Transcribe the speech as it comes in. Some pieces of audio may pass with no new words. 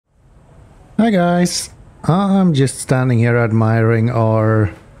Hi guys, I'm just standing here admiring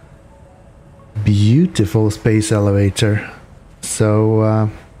our beautiful space elevator.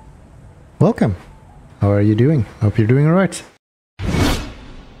 So, welcome. How are you doing? Hope you're doing alright.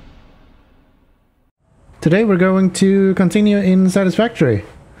 Today we're going to continue in Satisfactory.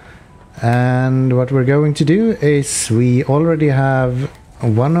 And what we're going to do is we already have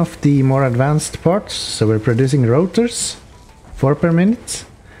one of the more advanced parts, so we're producing rotors, 4 per minute.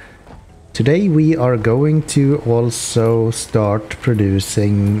 Today we are going to also start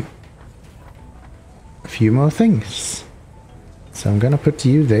producing a few more things. So I'm gonna put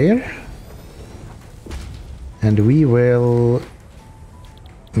you there. And we will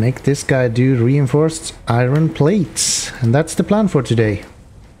make this guy do reinforced iron plates. And that's the plan for today.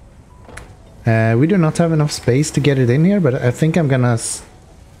 We do not have enough space to get it in here, but I think I'm gonna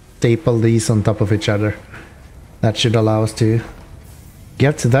staple these on top of each other. That should allow us to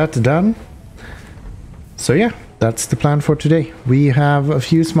get that done. So yeah, that's the plan for today. We have a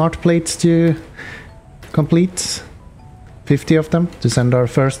few smart plates to complete, 50 of them, to send our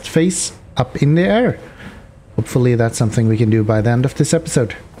first phase up in the air. Hopefully that's something we can do by the end of this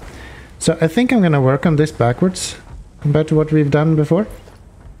episode. So I think I'm gonna work on this backwards compared to what we've done before.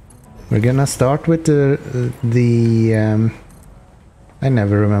 We're gonna start with the I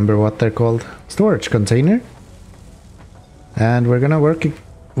never remember what they're called, storage container. And we're gonna work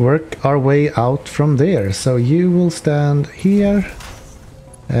our way out from there. So you will stand here.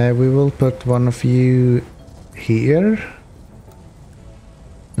 We will put one of you here.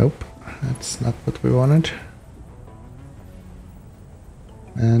 Nope, that's not what we wanted.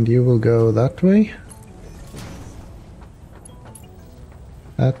 And you will go that way.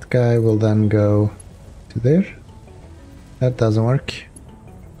 That guy will then go to there. That doesn't work.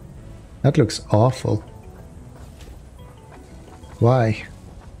 That looks awful. Why?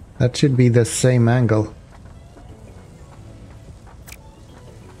 That should be the same angle.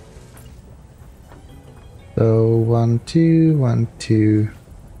 So 1, 2, 1, 2.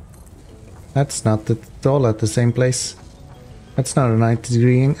 That's not at all at the same place. That's not a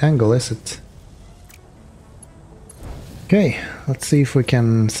 90-degree angle, is it? Okay, let's see if we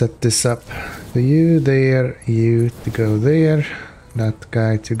can set this up. So you there, you to go there, that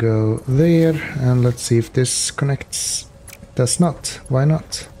guy to go there, and let's see if this connects. It does not. Why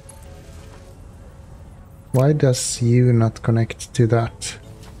not? Why does you not connect to that?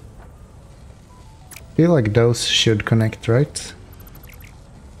 I feel like those should connect, right?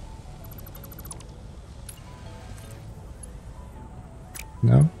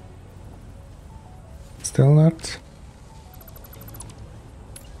 No? Still not?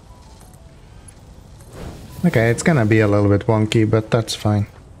 Okay, it's gonna be a little bit wonky, but that's fine.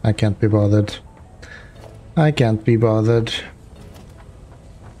 I can't be bothered. I can't be bothered.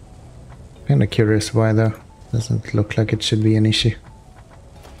 Kinda curious why though. Doesn't look like it should be an issue.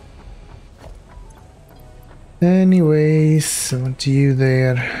 Anyways, I want you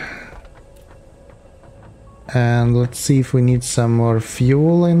there. And let's see if we need some more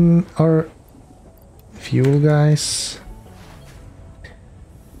fuel in our fuel guys.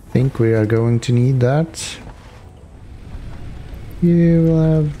 I think we are going to need that. You will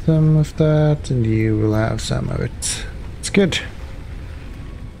have some of that, and you will have some of it. It's good.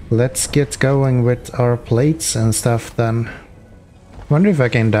 Let's get going with our plates and stuff then. Wonder if I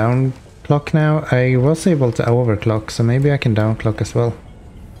can downclock now. I was able to overclock, so maybe I can downclock as well.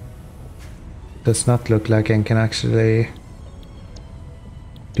 Does not look like I can actually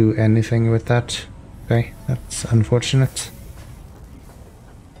do anything with that. Okay, that's unfortunate.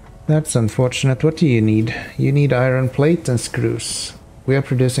 That's unfortunate. What do you need? You need iron plate and screws. We are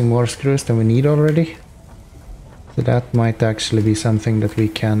producing more screws than we need already. So that might actually be something that we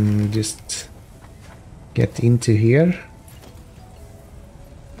can just get into here.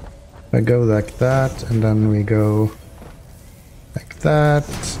 If I go like that, and then we go like that.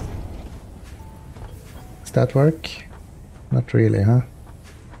 Does that work? Not really, huh?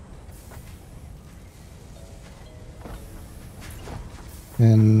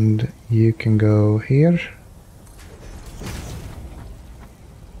 And you can go here.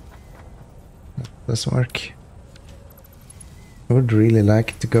 That doesn't work. I would really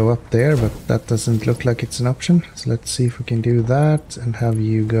like to go up there, but that doesn't look like it's an option. So let's see if we can do that and have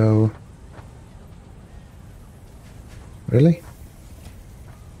you go... Really?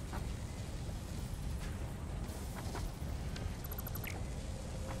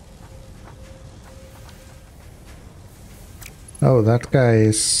 Oh, that guy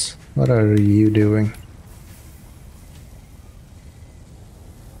is... What are you doing?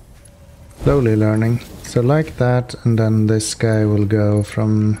 Slowly learning. So like that, and then this guy will go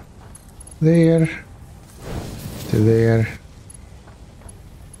from there to there.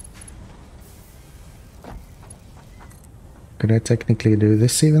 Could I technically do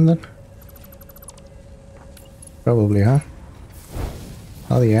this even then? Probably, huh?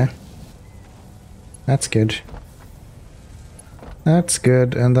 Oh yeah. That's good. That's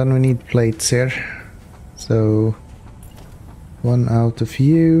good, and then we need plates here. So, one out of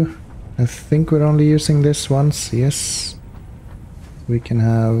you. I think we're only using this once, yes. We can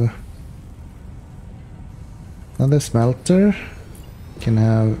have another smelter. We can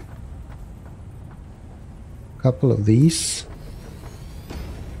have a couple of these.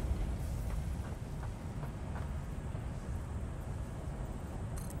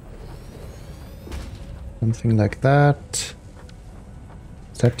 Something like that.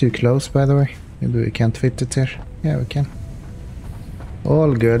 Is that too close, by the way? Maybe we can't fit it here. Yeah, we can.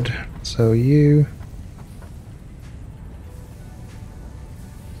 All good. So you...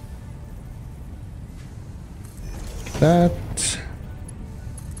 that.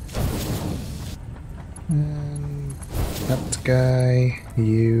 And that guy,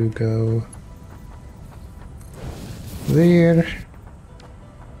 you go there.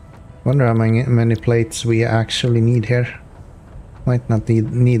 Wonder how many plates we actually need here. Might not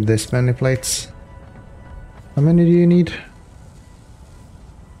need this many plates. How many do you need?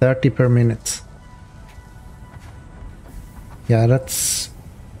 30 per minute. Yeah, that's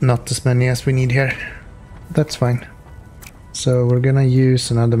not as many as we need here. That's fine. So we're gonna use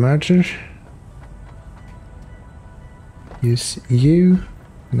another merger. Use you.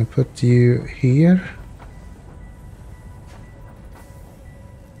 I'm gonna put you here.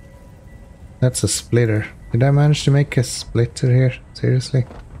 That's a splitter. Did I manage to make a splitter here? Seriously?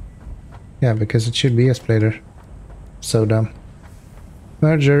 Yeah, because it should be a splitter. So dumb.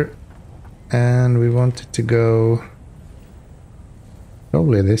 Merger. And we want it to go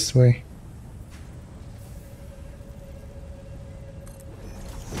probably this way.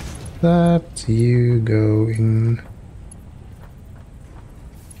 That you go in.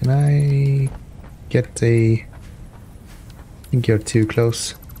 Can I get a... I think you're too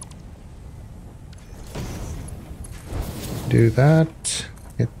close. Do that.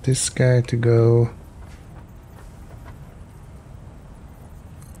 Get this guy to go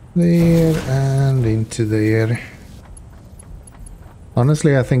there and into there.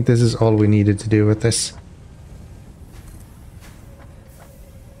 Honestly, I think this is all we needed to do with this.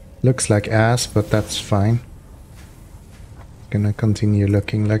 Looks like ass, but that's fine. Gonna continue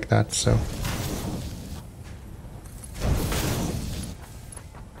looking like that, so.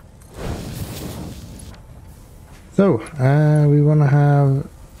 So, we wanna have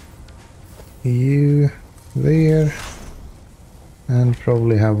you there and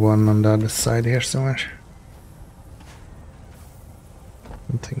probably have one on the other side here somewhere.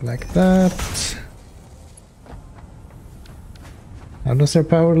 Something like that. How does our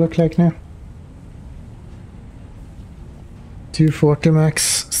power look like now? 240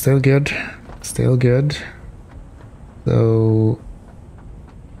 max, still good, still good. So,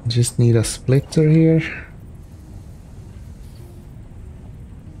 just need a splitter here.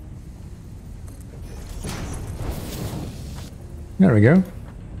 There we go.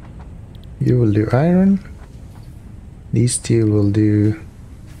 You will do iron. These two will do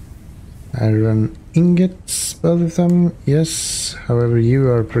iron ingots, both of them. Yes, however you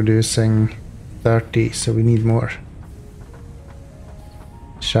are producing 30, so we need more.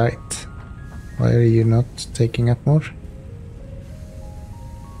 Shite. Why are you not taking up more?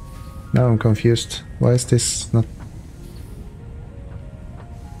 Now I'm confused. Why is this not...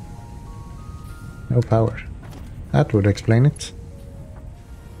 No power. That would explain it.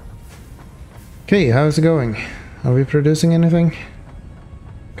 Okay, how's it going? Are we producing anything?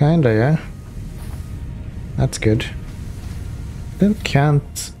 Kinda, yeah. That's good. Still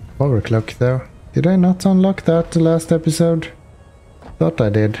can't overclock though. Did I not unlock that the last episode? Thought I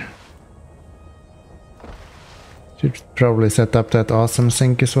did. Should probably set up that awesome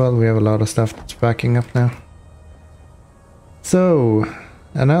sync as well. We have a lot of stuff that's backing up now. So,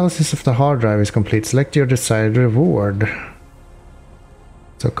 analysis of the hard drive is complete. Select your desired reward.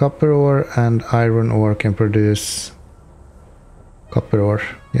 So copper ore and iron ore can produce copper ore.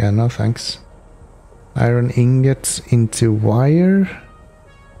 Yeah, no thanks. Iron ingots into wire.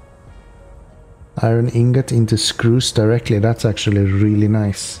 Iron ingot into screws directly. That's actually really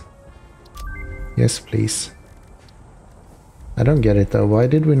nice. Yes, please. I don't get it though. Why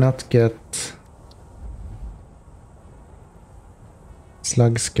did we not get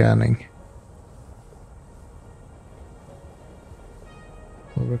slug scanning?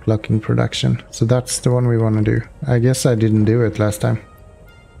 Overclocking production. So that's the one we want to do. I guess I didn't do it last time.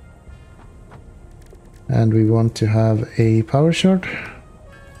 And we want to have a power shard.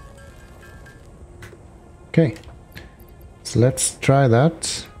 Okay, so let's try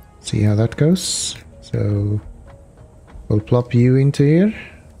that, see how that goes. So we'll plop you into here.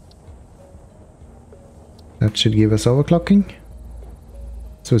 That should give us overclocking.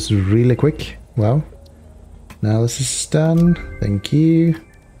 So it's really quick. Wow. Analysis is done. Thank you.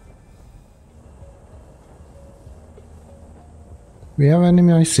 We have any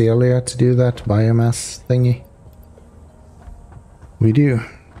mycelia to do that biomass thingy? We do.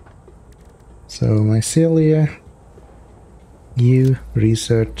 So mycelia, you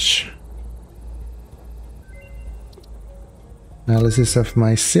research. Analysis of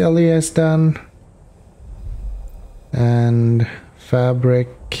mycelia is done. And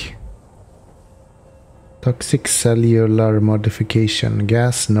fabric, toxic cellular modification,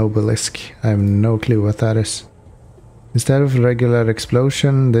 gas nobelisk. I have no clue what that is. Instead of regular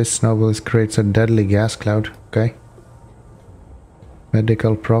explosion, this nobelisk creates a deadly gas cloud. Okay.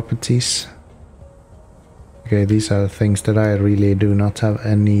 Medical properties. Okay, these are things that I really do not have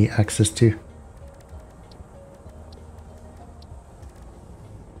any access to.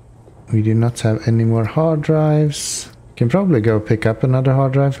 We do not have any more hard drives. Can probably go pick up another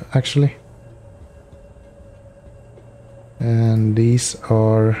hard drive, actually. And these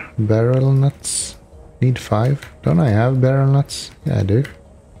are barrel nuts. Need 5. Don't I have barrel nuts? Yeah, I do.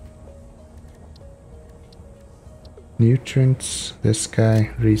 Nutrients. This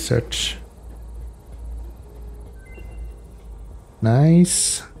guy. Research.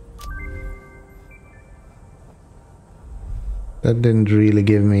 Nice. That didn't really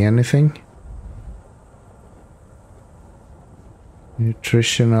give me anything.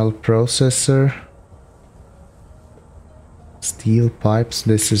 Nutritional processor. Steel pipes.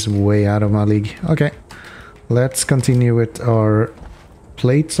 This is way out of my league. Okay. Let's continue with our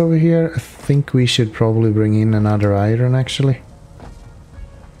plates over here. I think we should probably bring in another iron, actually.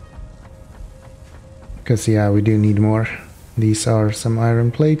 Because, yeah, we do need more. These are some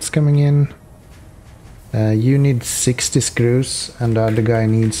iron plates coming in. You need 60 screws, and the other guy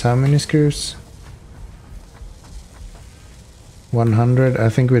needs how many screws? 100. I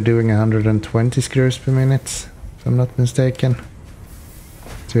think we're doing 120 screws per minute, if I'm not mistaken.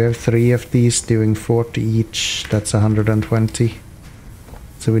 So we have 3 of these doing 40 each. That's 120.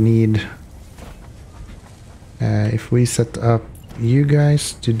 So we need... if we set up you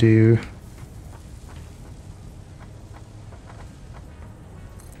guys to do...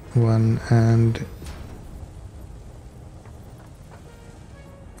 1 and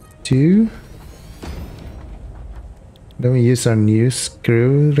 2. Then we use our new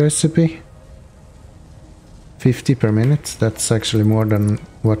screw recipe. 50 per minute. That's actually more than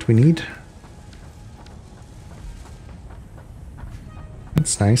what we need.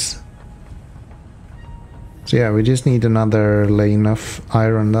 That's nice. So yeah, we just need another lane of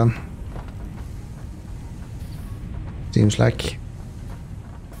iron then. Seems like.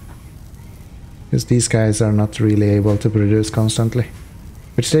 Because these guys are not really able to produce constantly.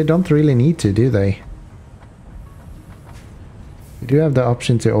 Which they don't really need to, do they? We do have the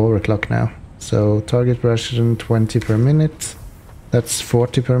option to overclock now. So target production 20 per minute. That's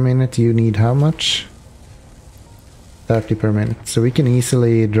 40 per minute. You need how much? 30 per minute. So we can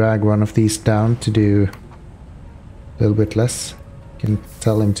easily drag one of these down to do a little bit less. Can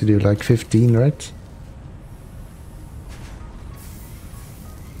tell him to do like 15, right?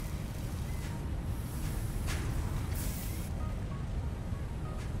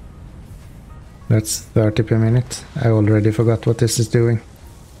 That's 30 per minute. I already forgot what this is doing.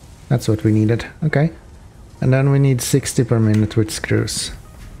 That's what we needed. Okay. And then we need 60 per minute with screws.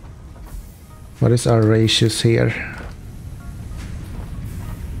 What is our ratios here?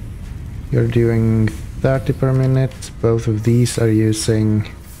 You're doing 30 per minute. Both of these are using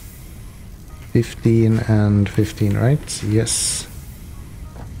 15 and 15, right? Yes.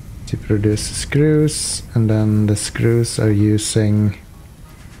 To produce screws. And then the screws are using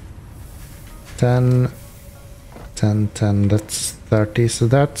 10, 10, 10, that's 30, so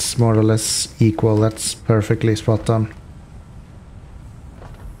that's more or less equal. That's perfectly spot on.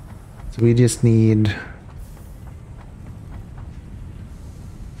 So we just need...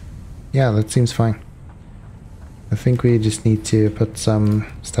 yeah, that seems fine. I think we just need to put some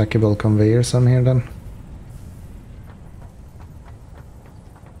stackable conveyors on here then.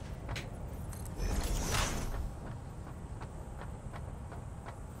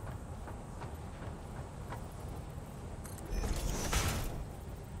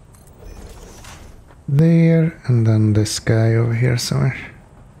 There, and then this guy over here somewhere.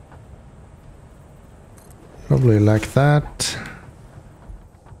 Probably like that.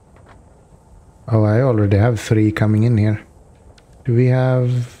 Oh, I already have 3 coming in here. Do we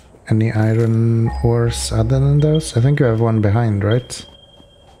have any iron ores other than those? I think we have one behind, right?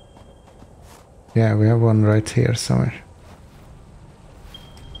 Yeah, we have one right here somewhere.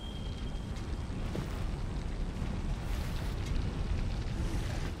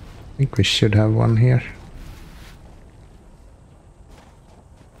 I think we should have one here.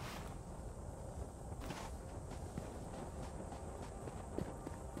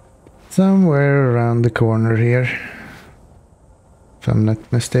 Somewhere around the corner here. If I'm not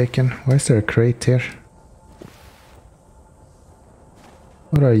mistaken. Why is there a crate here?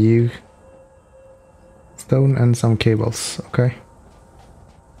 What are you? Stone and some cables. Okay.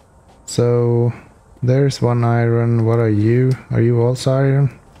 So there's one iron. What are you? Are you also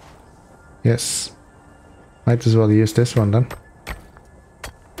iron? Yes. Might as well use this one then.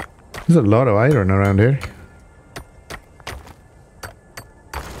 There's a lot of iron around here.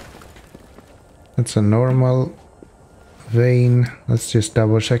 That's a normal vein. Let's just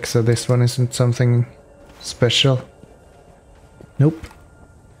double check so this one isn't something special. Nope.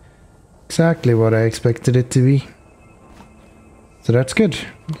 Exactly what I expected it to be. So that's good.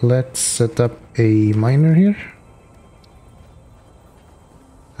 Let's set up a miner here.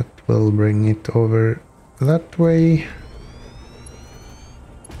 That will bring it over that way.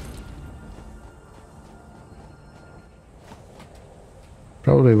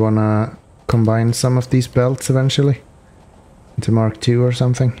 Probably wanna combine some of these belts eventually into Mark II or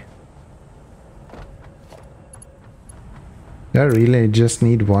something. I really just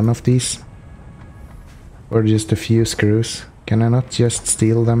need one of these. Or just a few screws. Can I not just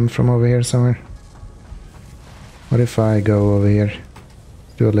steal them from over here somewhere? What if I go over here?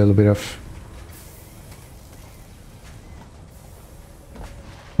 Do a little bit of...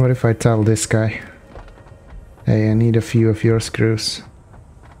 What if I tell this guy? Hey, I need a few of your screws.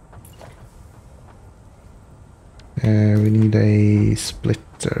 We need a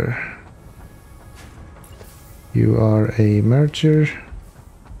splitter. You are a merger.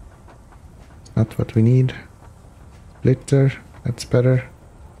 Not what we need. Splitter, that's better.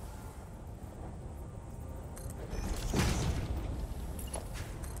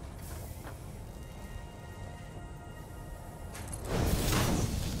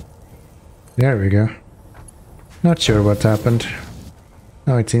 There we go. Not sure what happened.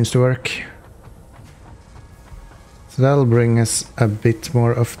 Now it seems to work. So that'll bring us a bit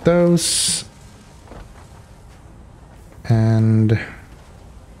more of those. And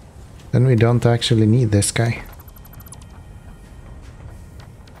then we don't actually need this guy.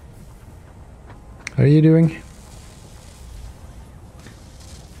 How are you doing?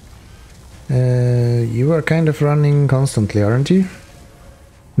 You are kind of running constantly, aren't you?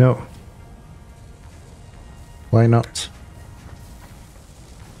 No. Why not?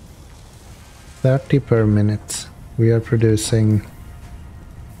 30 per minute. We are producing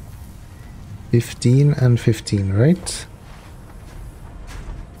 15 and 15, right?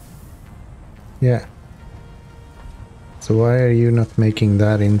 Yeah. So why are you not making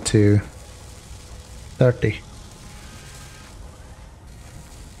that into 30?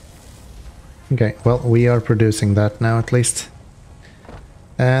 Okay, well, we are producing that now at least.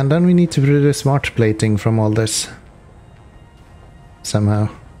 And then we need to produce smart plating from all this. Somehow.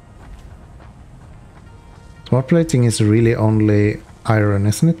 Smart plating is really only iron,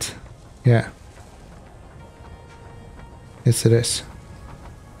 isn't it? Yeah. Yes, it is.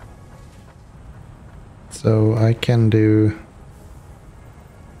 So I can do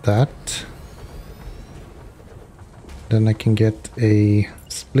that. Then I can get a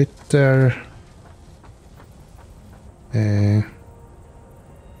splitter.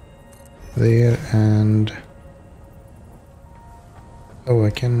 There, and oh, I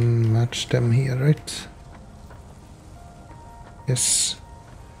can match them here, right? Yes.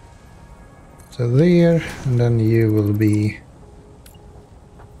 So there, and then you will be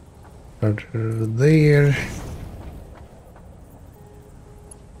there.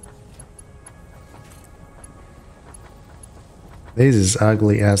 This is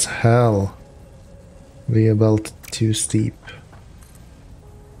ugly as hell. We are about too steep.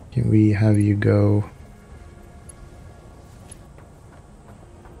 Can we have you go?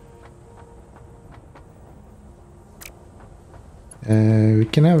 We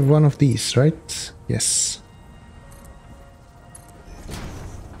can have one of these, right? Yes.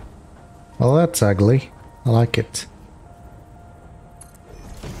 Well, that's ugly. I like it.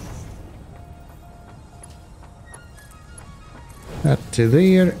 That to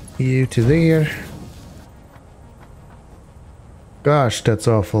there, you to there. Gosh, that's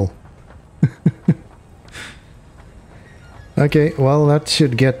awful. Okay, well that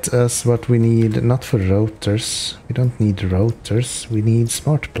should get us what we need, not for rotors. We don't need rotors, we need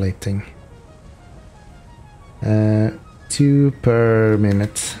smart plating. 2 per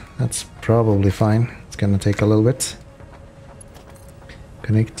minute, that's probably fine. It's gonna take a little bit.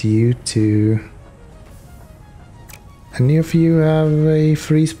 Connect you to... Any of you have a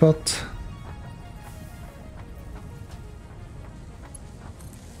free spot?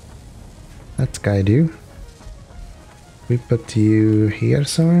 That guy do. We put you here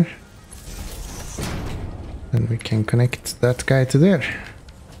somewhere. Then we can connect that guy to there.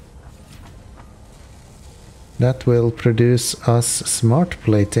 That will produce us smart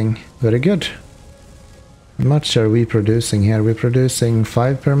plating. Very good. How much are we producing here? We're producing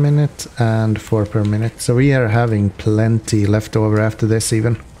 5 per minute and 4 per minute. So we are having plenty left over after this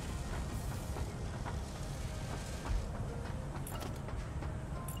even.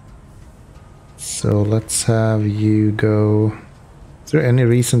 So let's have you go... Is there any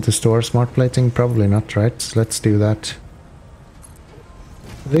reason to store smart plating? Probably not, right? So let's do that.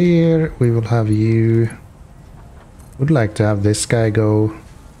 There, we will have you... Would like to have this guy go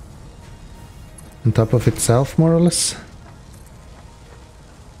on top of itself, more or less.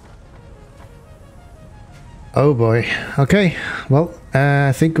 Oh boy. Okay, well,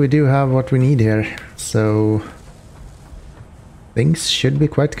 I think we do have what we need here. So things should be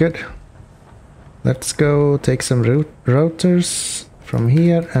quite good. Let's go take some rotors from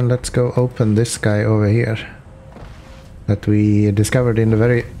here and let's go open this guy over here that we discovered in the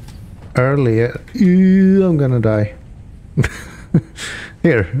very early... I'm gonna die.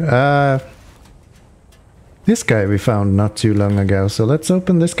 Here, this guy we found not too long ago, so let's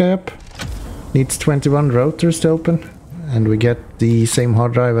open this guy up. Needs 21 rotors to open, and we get the same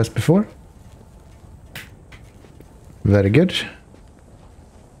hard drive as before. Very good.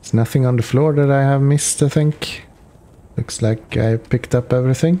 There's nothing on the floor that I have missed, I think. Looks like I picked up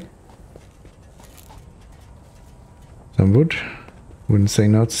everything. Some wood. Wouldn't say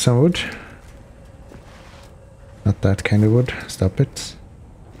no to some wood. Not that kind of wood. Stop it.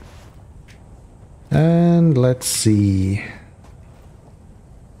 And let's see.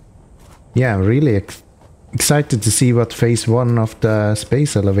 Yeah, I'm really excited to see what phase 1 of the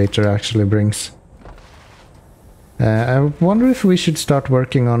space elevator actually brings. I wonder if we should start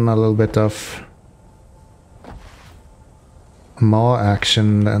working on a little bit of MAW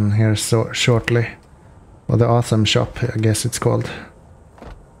action then here shortly. Or the awesome shop, I guess it's called.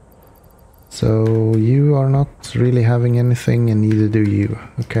 So you are not really having anything and neither do you.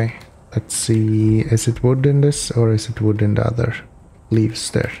 Okay, let's see. Is it wood in this or is it wood in the other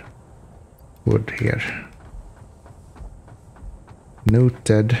leaves there? Wood here.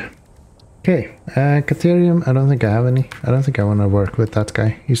 Noted. Okay, Caterium, I don't think I have any. I don't think I want to work with that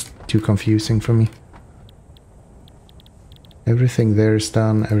guy. He's too confusing for me. Everything there is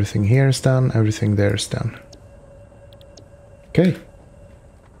done, everything here is done, everything there is done. Okay.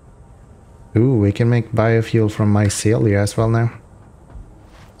 Ooh, we can make biofuel from mycelia as well now.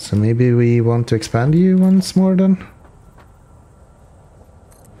 So maybe we want to expand you once more then?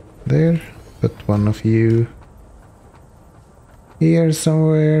 There. Put one of you here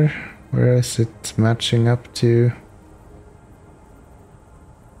somewhere. Where is it matching up to?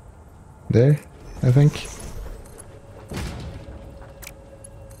 There, I think.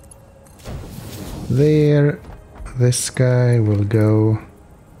 There. This guy will go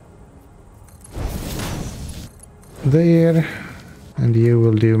there. And you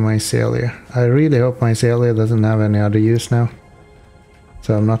will do mycelia. I really hope mycelia doesn't have any other use now.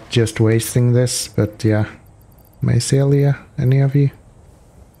 So I'm not just wasting this, but yeah. Mycelia, any of you?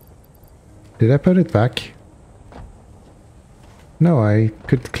 Did I put it back? No, I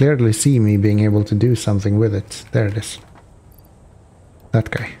could clearly see me being able to do something with it. There it is.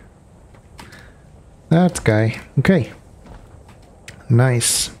 That guy. That guy. Okay.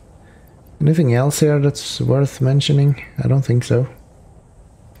 Nice. Anything else here that's worth mentioning? I don't think so.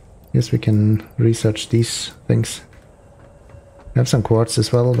 Guess we can research these things. We have some quartz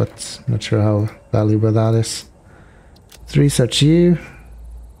as well, but not sure how valuable that is. Let's research you.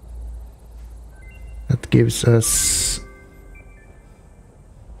 That gives us...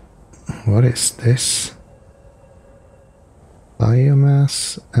 What is this?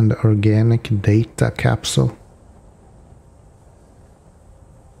 Biomass and organic data capsule.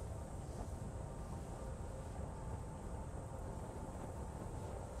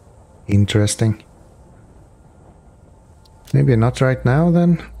 Interesting. Maybe not right now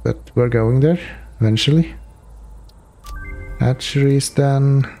then, but we're going there eventually. Hatchery is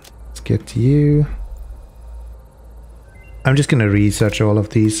done. Let's get you. I'm just gonna research all of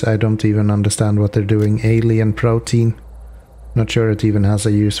these. I don't even understand what they're doing. Alien protein. Not sure it even has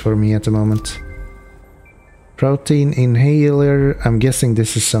a use for me at the moment. Protein inhaler. I'm guessing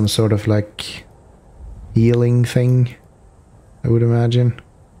this is some sort of like healing thing, I would imagine.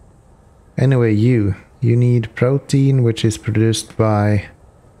 Anyway, you need protein, which is produced by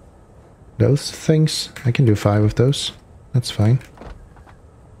those things. I can do 5 of those. That's fine.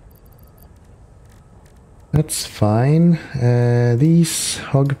 That's fine. These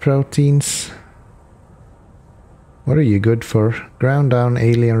hog proteins. What are you good for? Ground down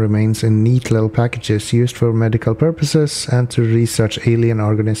alien remains in neat little packages used for medical purposes and to research alien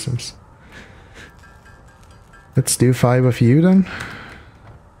organisms. Let's do 5 of you then.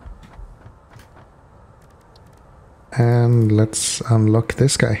 And let's unlock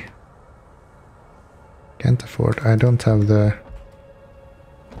this guy. Can't afford. I don't have the...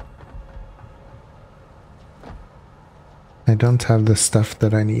 I don't have the stuff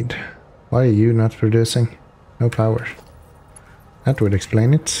that I need. Why are you not producing? No power. That would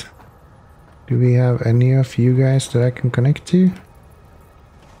explain it. Do we have any of you guys that I can connect to?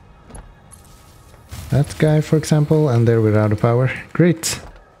 That guy, for example, and they're without a power. Great.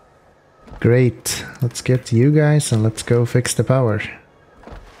 Great. Let's get you guys and let's go fix the power.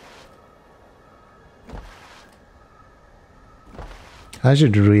 I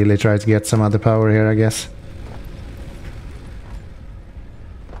should really try to get some other power here, I guess.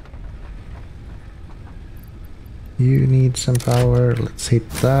 You need some power. Let's hit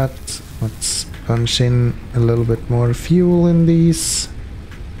that. Let's punch in a little bit more fuel in these.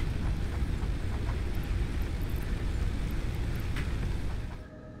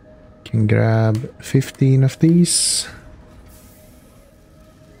 Can grab 15 of these.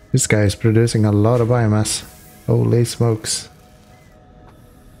 This guy is producing a lot of biomass. Holy smokes.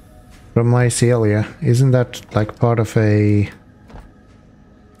 From mycelia. Isn't that like part of a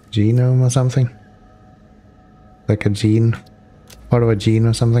genome or something? Like a gene? Part of a gene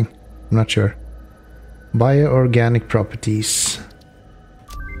or something? I'm not sure. Bioorganic properties.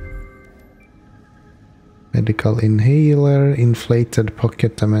 Medical inhaler, inflated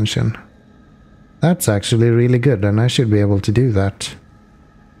pocket dimension. That's actually really good and I should be able to do that.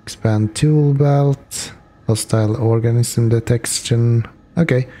 Expand tool belt, hostile organism detection.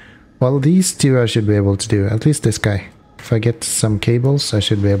 Okay, well these two I should be able to do, at least this guy. If I get some cables I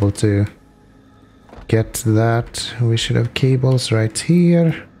should be able to get that. We should have cables right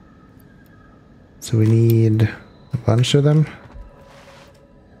here. So we need a bunch of them.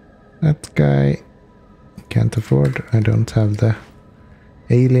 That guy can't afford. I don't have the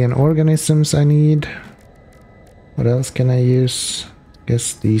alien organisms I need. What else can I use?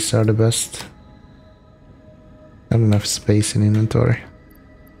 Guess these are the best. Not enough space in inventory.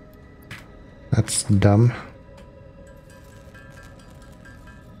 That's dumb.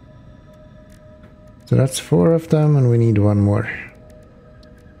 So that's 4 of them and we need 1 more.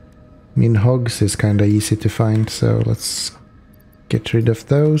 I mean, hogs is kinda easy to find, so let's get rid of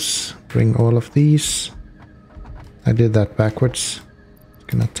those. Bring all of these. I did that backwards.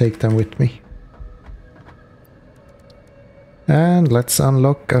 Gonna take them with me. And let's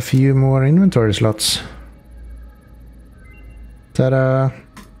unlock a few more inventory slots. Ta-da!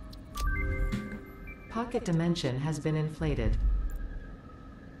 Pocket dimension has been inflated.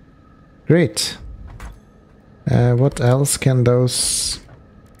 Great. What else can those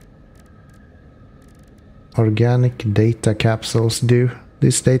organic data capsules do?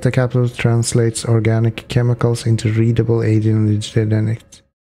 This data capsule translates organic chemicals into readable alien genetics.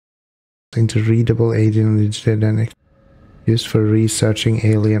 Used for researching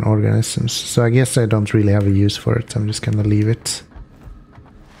alien organisms. So I guess I don't really have a use for it. I'm just gonna leave it.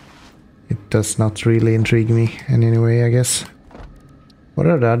 It does not really intrigue me in any way, I guess. What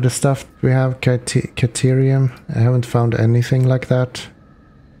are the other stuff we have? Caterium. I haven't found anything like that.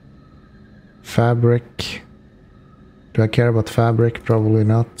 Fabric. Do I care about fabric? Probably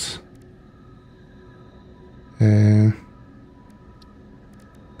not.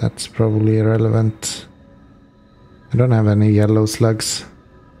 That's probably irrelevant. I don't have any yellow slugs.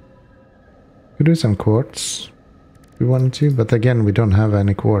 Could do some quartz if we wanted to, but again we don't have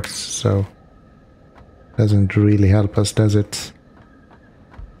any quartz, so doesn't really help us, does it?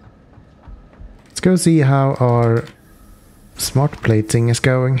 Let's go see how our smart plating is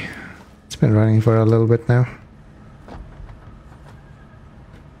going. It's been running for a little bit now.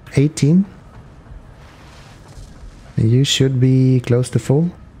 18. You should be close to full.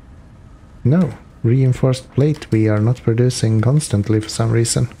 No, reinforced plate we are not producing constantly for some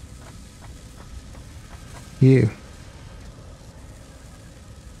reason. You.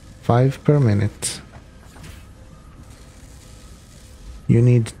 5 per minute. You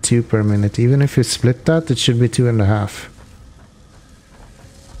need 2 per minute. Even if you split that, it should be 2.5.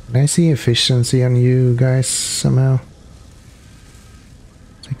 Can I see efficiency on you guys somehow?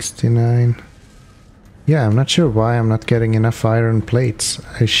 69. Yeah, I'm not sure why I'm not getting enough iron plates.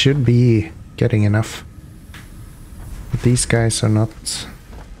 I should be getting enough. But these guys are not.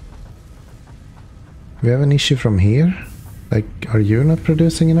 We have an issue from here? Like, are you not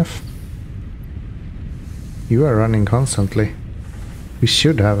producing enough? You are running constantly. We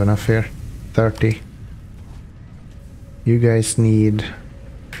should have enough here. 30. You guys need...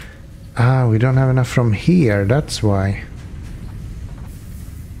 Ah, we don't have enough from here, that's why.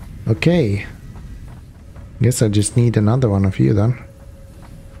 Okay. Guess I just need another one of you then.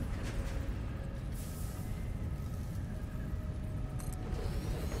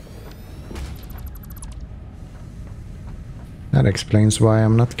 That explains why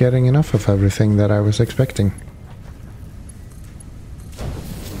I'm not getting enough of everything that I was expecting.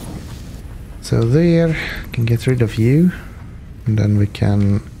 So there, can get rid of you, and then we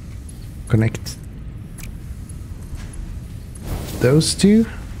can connect those two.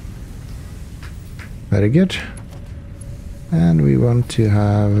 Very good. And we want to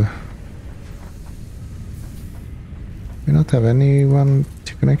have... We not have anyone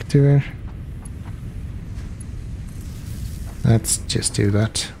to connect to here. Let's just do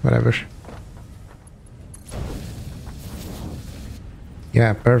that, whatever.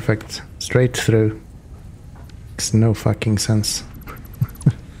 Yeah, perfect. Straight through. Makes no fucking sense.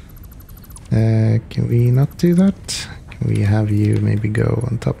 Can we not do that? Can we have you maybe go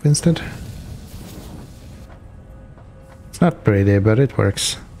on top instead? It's not pretty, but it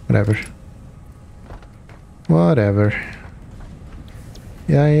works. Whatever. Whatever.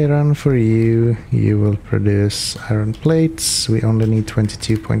 Yeah, iron for you. You will produce iron plates. We only need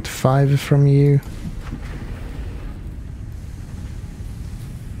 22.5 from you.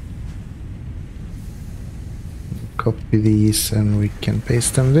 Copy these and we can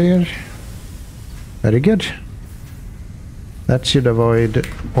paste them there. Very good. That should avoid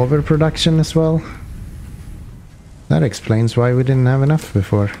overproduction as well. That explains why we didn't have enough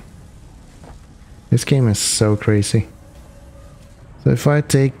before. This game is so crazy. So if I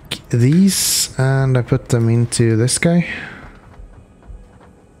take these and I put them into this guy.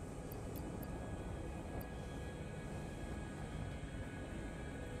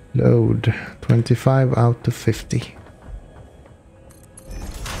 Load 25 out of 50.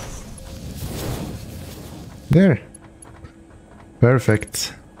 There.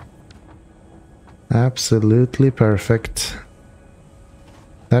 Perfect. Absolutely perfect.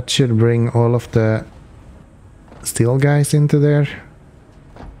 That should bring all of the steel guys into there.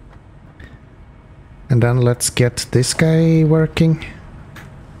 And then let's get this guy working.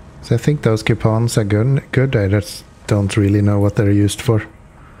 So I think those coupons are good. I just don't really know what they're used for.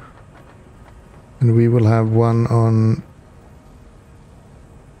 And we will have one on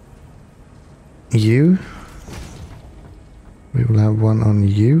you. We will have one on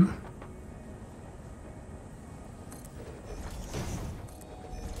you.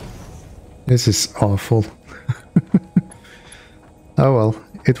 This is awful. Oh well,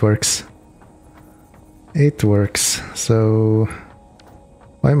 it works. It works. So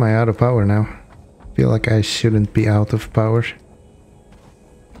why am I out of power now? I feel like I shouldn't be out of power.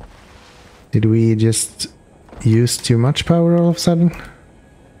 Did we just use too much power all of a sudden?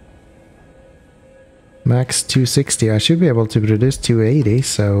 Max 260. I should be able to produce 280,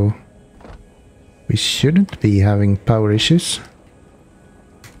 so we shouldn't be having power issues.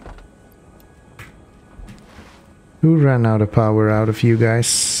 Who ran out of power out of you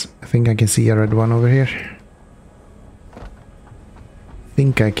guys? I think I can see a red one over here.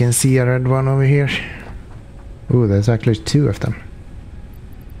 Think I can see a red one over here. Ooh, there's actually two of them.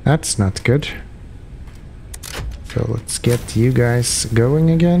 That's not good. So let's get you guys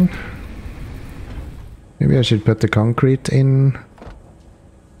going again. Maybe I should put the concrete in.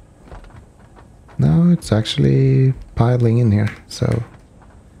 No, it's actually piling in here, so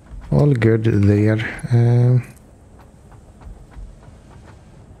all good there.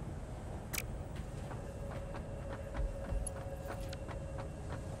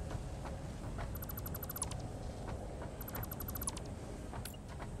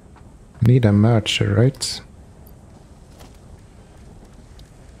 Need a merger, right?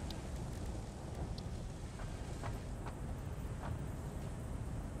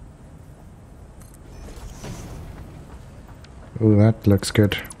 Oh, that looks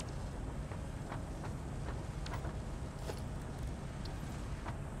good.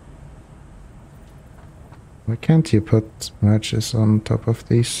 Why can't you put merges on top of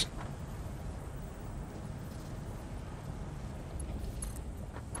these?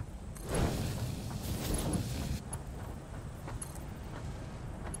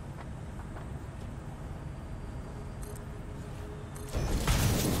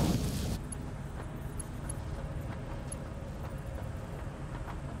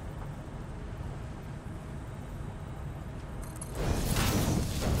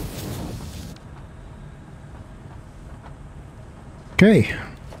 Okay,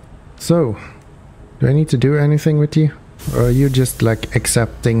 so do I need to do anything with you? Or are you just like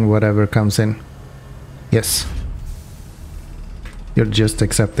accepting whatever comes in? Yes. You're just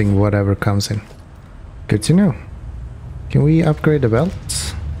accepting whatever comes in. Good to know. Can we upgrade the belt?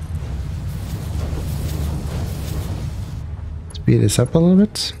 Speed this up a little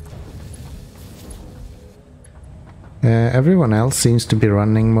bit. Everyone else seems to be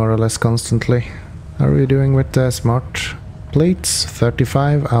running more or less constantly. How are we doing with the smart plates?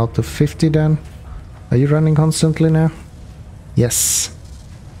 35 out of 50 then. Are you running constantly now? Yes.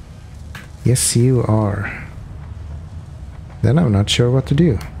 Yes, you are. Then I'm not sure what to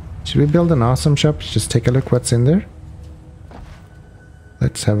do. Should we build an awesome shop? Just take a look what's in there.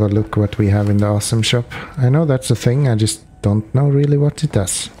 Let's have a look what we have in the awesome shop. I know that's a thing, I just don't know really what it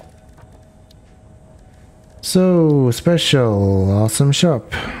does. So, special, awesome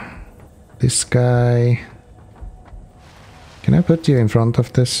shop. This guy... Can I put you in front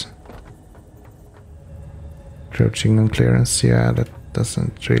of this? Crouching on clearance, yeah, that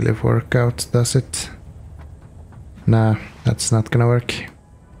doesn't really work out, does it? Nah, that's not gonna work.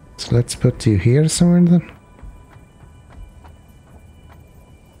 So let's put you here somewhere then.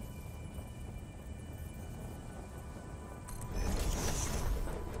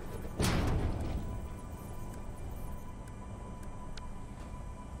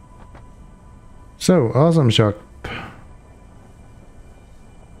 So, awesome shop.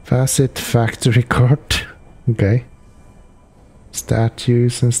 Facet factory cart. Okay.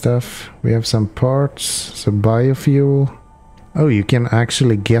 Statues and stuff. We have some parts. So biofuel. Oh, you can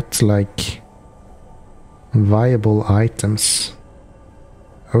actually get like viable items.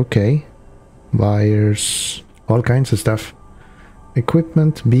 Okay. Wires. All kinds of stuff.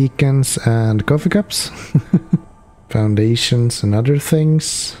 Equipment, beacons and coffee cups. Foundations and other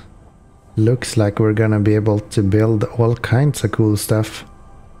things. Looks like we're gonna be able to build all kinds of cool stuff.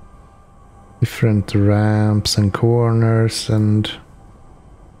 Different ramps and corners and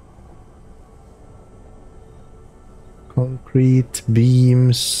concrete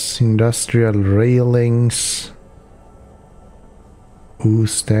beams, industrial railings. Ooh,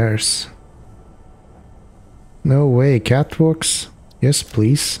 stairs. No way, catwalks? Yes,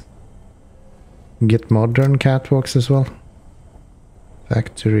 please. Get modern catwalks as well.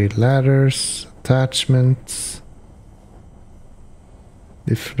 Factory ladders, attachments.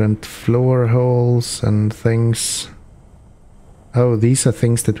 Different floor holes and things. Oh, these are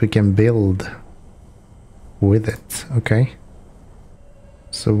things that we can build with it. Okay.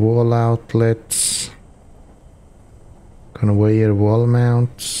 So wall outlets, conveyor wall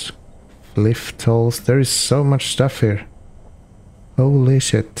mounts, lift holes. There is so much stuff here. Holy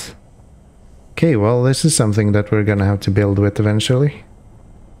shit. Okay, well, this is something that we're gonna have to build with eventually.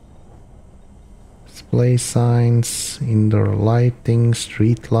 Display signs, indoor lighting,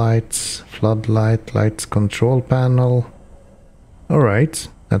 street lights, floodlight, lights control panel. Alright,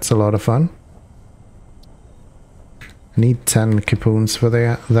 that's a lot of fun. I need 10 coupons for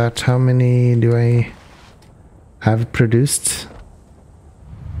that. How many do I have produced?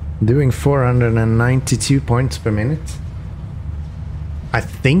 Doing 492 points per minute. I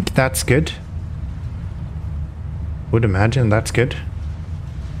think that's good. Would imagine that's good.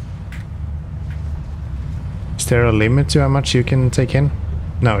 Is there a limit to how much you can take in?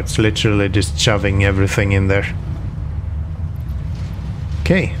 No, it's literally just shoving everything in there.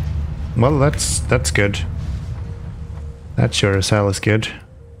 Okay. Well, that's good. That sure as hell is good.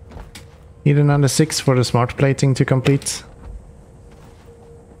 Need another 6 for the smart plating to complete.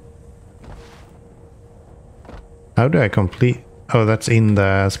 How do I complete? Oh, that's in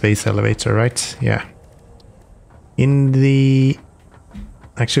the space elevator, right? Yeah. In the...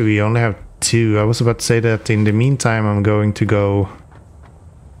 Actually, we only have 2. I was about to say that in the meantime I'm going to go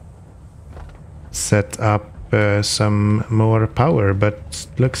set up some more power, but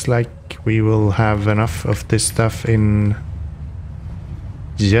looks like we will have enough of this stuff in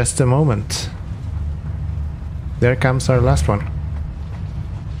just a moment. There comes our last one.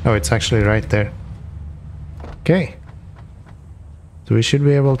 Oh, it's actually right there. Okay. So we should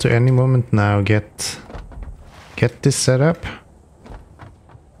be able to any moment now get this set up.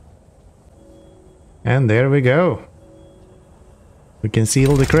 And there we go. We can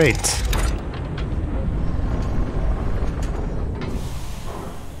seal the crate.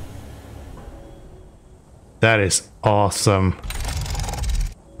 That is awesome.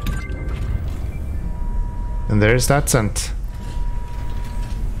 And there's that scent.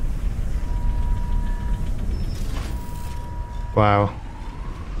 Wow.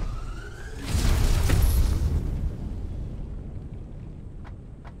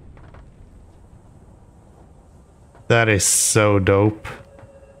 That is so dope.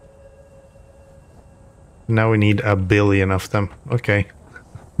 Now we need 1 billion of them. Okay.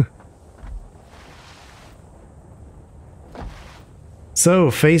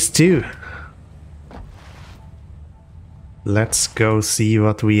 So, phase 2. Let's go see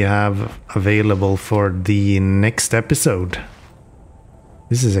what we have available for the next episode.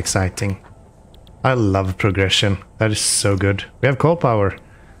 This is exciting. I love progression. That is so good. We have coal power.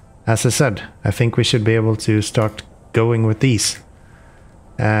 As I said, I think we should be able to start going with these.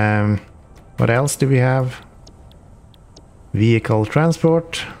 What else do we have? Vehicle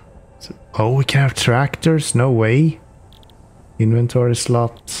transport. Oh, we can have tractors? No way. Inventory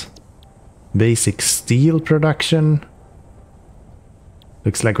slot. Basic steel production.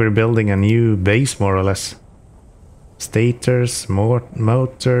 Looks like we're building a new base, more or less. Stators,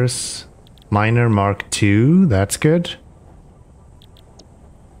 motors. Miner Mark II, that's good.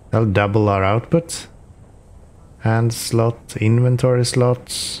 That'll double our output. Hand slot, inventory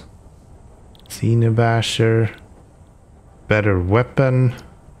slots. Xenobasher. Better weapon.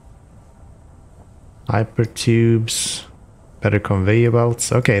 Hypertubes. Better conveyor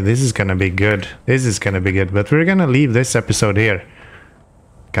belts. Okay, this is gonna be good. This is gonna be good. But we're gonna leave this episode here.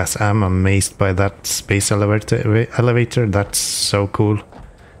 Because I'm amazed by that space elevator. That's so cool.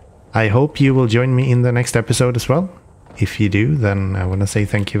 I hope you will join me in the next episode as well. If you do, then I want to say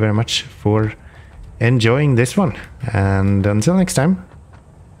thank you very much for enjoying this one. And until next time,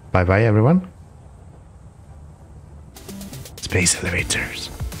 bye bye everyone. Space elevators.